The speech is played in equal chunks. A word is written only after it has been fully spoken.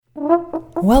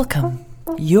Welcome.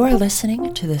 You are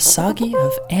listening to the Sagi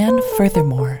of Anne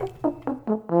Furthermore.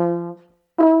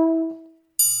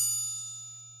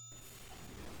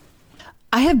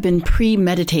 I have been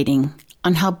pre-meditating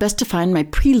on how best to find my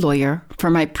pre-lawyer for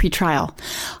my pre-trial.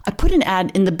 I put an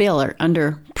ad in the Baylor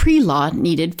under pre-law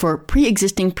needed for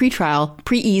pre-existing pre-trial,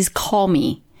 pre-ease, call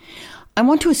me. I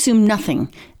want to assume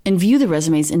nothing and view the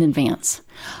resumes in advance.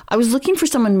 I was looking for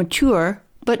someone mature,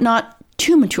 but not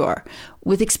too mature,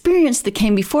 with experience that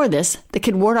came before this that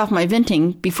could ward off my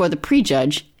venting before the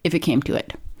pre-judge if it came to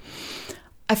it.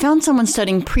 I found someone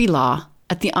studying pre-law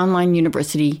at the online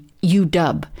university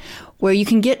UW, where you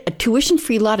can get a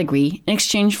tuition-free law degree in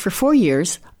exchange for 4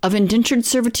 years of indentured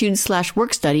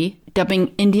servitude/work study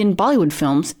dubbing Indian Bollywood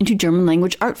films into German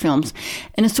language art films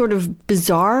in a sort of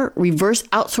bizarre reverse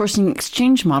outsourcing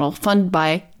exchange model funded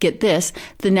by, get this,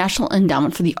 the National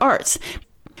Endowment for the Arts,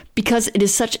 because it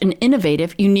is such an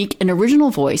innovative, unique, and original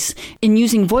voice in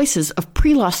using voices of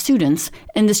pre-law students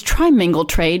in this trimingle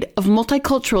trade of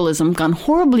multiculturalism gone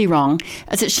horribly wrong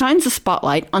as it shines the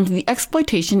spotlight onto the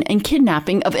exploitation and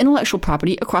kidnapping of intellectual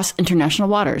property across international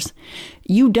waters.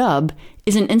 UW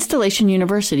is an installation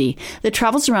university that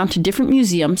travels around to different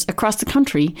museums across the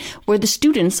country where the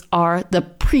students are the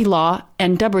pre-law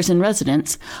and dubbers in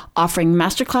residence, offering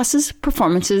masterclasses,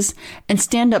 performances, and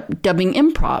stand-up dubbing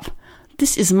improv.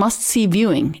 This is must-see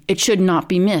viewing. It should not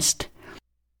be missed.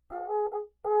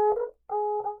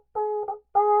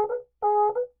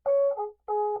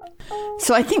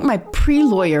 So I think my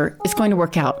pre-lawyer is going to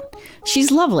work out. She's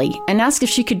lovely and asked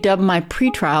if she could dub my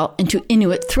pre-trial into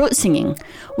Inuit throat singing,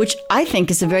 which I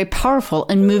think is a very powerful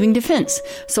and moving defense.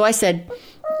 So I said,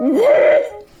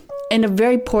 in a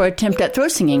very poor attempt at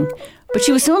throat singing. But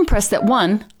she was so impressed that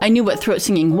 1, I knew what throat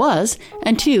singing was,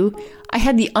 and 2, I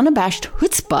had the unabashed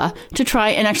chutzpah to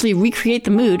try and actually recreate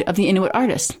the mood of the Inuit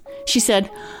artist. She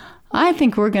said, I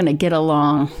think we're going to get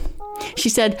along. She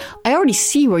said, I already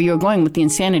see where you're going with the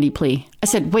insanity plea. I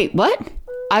said, wait, what?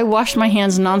 I washed my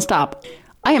hands nonstop.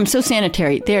 I am so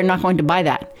sanitary, they are not going to buy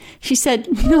that. She said,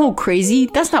 no, crazy,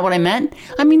 that's not what I meant.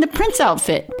 I mean the Prince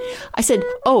outfit. I said,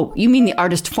 oh, you mean the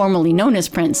artist formerly known as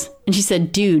Prince. And she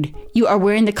said, dude, you are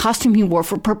wearing the costume he wore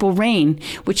for Purple Rain,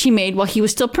 which he made while he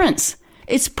was still Prince.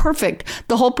 It's perfect.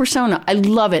 The whole persona. I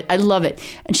love it. I love it.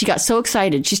 And she got so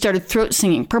excited. She started throat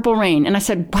singing Purple Rain. And I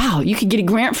said, wow, you could get a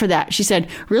grant for that. She said,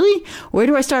 really? Where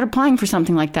do I start applying for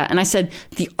something like that? And I said,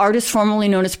 the artist formerly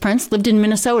known as Prince lived in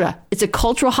Minnesota. It's a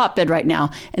cultural hotbed right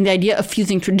now. And the idea of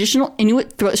fusing traditional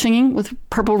Inuit throat singing with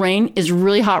Purple Rain is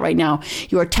really hot right now.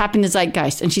 You are tapping the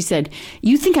zeitgeist. And she said,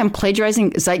 you think I'm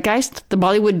plagiarizing Zeitgeist, the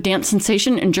Bollywood dance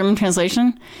sensation in German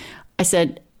translation? I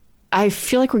said, I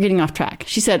feel like we're getting off track.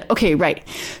 She said, okay, right.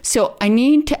 So I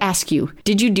need to ask you,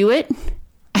 did you do it?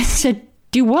 I said,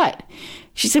 do what?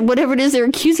 She said, whatever it is they're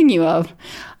accusing you of.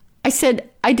 I said,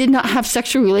 I did not have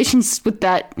sexual relations with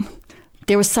that.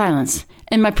 There was silence.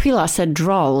 And my pre-law said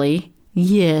drawly,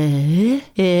 yes,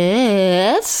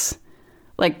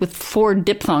 like with 4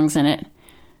 diphthongs in it.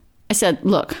 I said,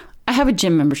 look, I have a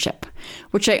gym membership,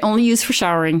 which I only use for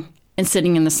showering and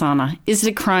sitting in the sauna. Is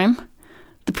it a crime?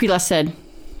 The pre-law said,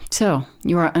 so,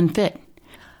 you are unfit.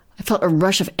 I felt a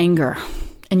rush of anger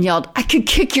and yelled, I could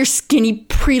kick your skinny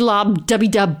pre-lob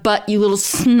dubby-dub butt, you little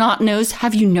snot-nose.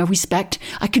 Have you no respect?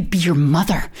 I could be your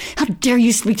mother. How dare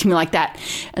you speak to me like that?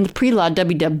 And the pre-law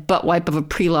dubby-dub butt wipe of a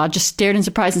pre-law just stared in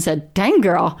surprise and said, dang,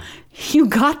 girl, you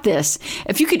got this.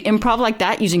 If you could improv like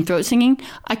that using throat singing,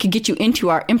 I could get you into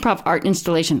our improv art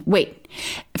installation. Wait,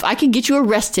 if I could get you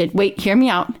arrested, wait, hear me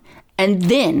out, and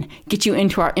then get you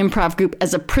into our improv group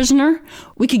as a prisoner,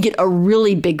 we could get a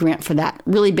really big grant for that,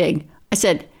 really big. I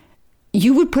said,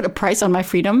 you would put a price on my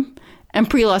freedom? And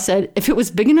pre-law said, if it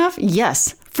was big enough,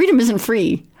 yes. Freedom isn't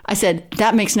free. I said,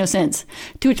 that makes no sense.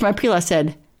 To which my pre-law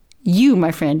said, you,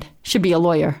 my friend, should be a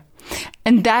lawyer.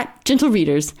 And that, gentle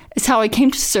readers, is how I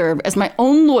came to serve as my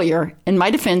own lawyer in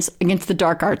my defense against the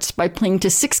dark arts by pleading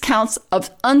to 6 counts of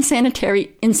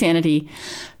unsanitary insanity.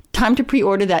 Time to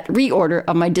pre-order that reorder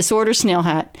of my disorder snail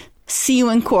hat. See you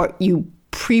in court, you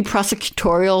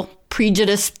pre-prosecutorial,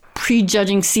 prejudice,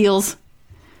 prejudging seals.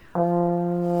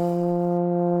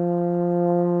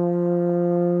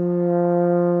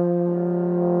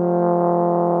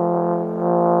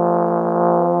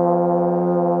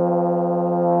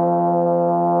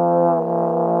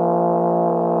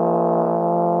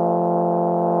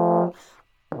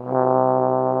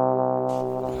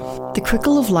 The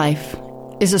crickle of life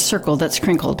is a circle that's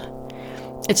crinkled.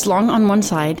 It's long on one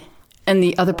side, and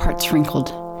the other part's wrinkled.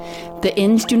 The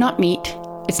ends do not meet.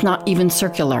 It's not even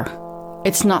circular.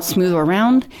 It's not smooth or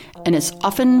round, and it's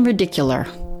often ridicular.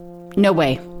 No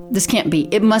way. This can't be.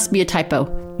 It must be a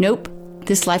typo. Nope.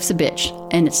 This life's a bitch,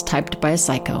 and it's typed by a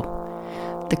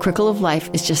psycho. The crickle of life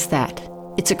is just that.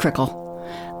 It's a crickle.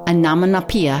 A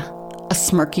nominopia, a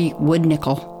smirky wood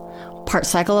nickel. Part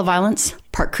cycle of violence,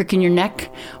 part crick in your neck,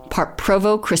 part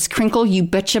provo, Chris Crinkle, you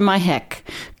betcha my heck.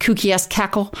 Kooky ass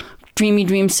cackle, dreamy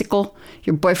dreamsicle.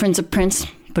 Your boyfriend's a prince,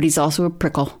 but he's also a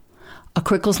prickle. A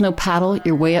crickle's no paddle,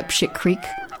 you're way up shit creek.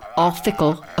 All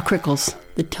fickle, a crickle's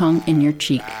the tongue in your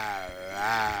cheek.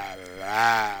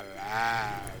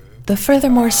 The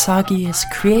Furthermore Soggy is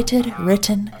created,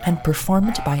 written, and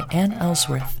performed by Anne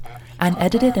Ellsworth, and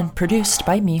edited and produced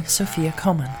by me, Sophia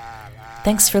Coman.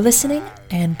 Thanks for listening,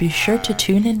 and be sure to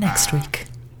tune in next week.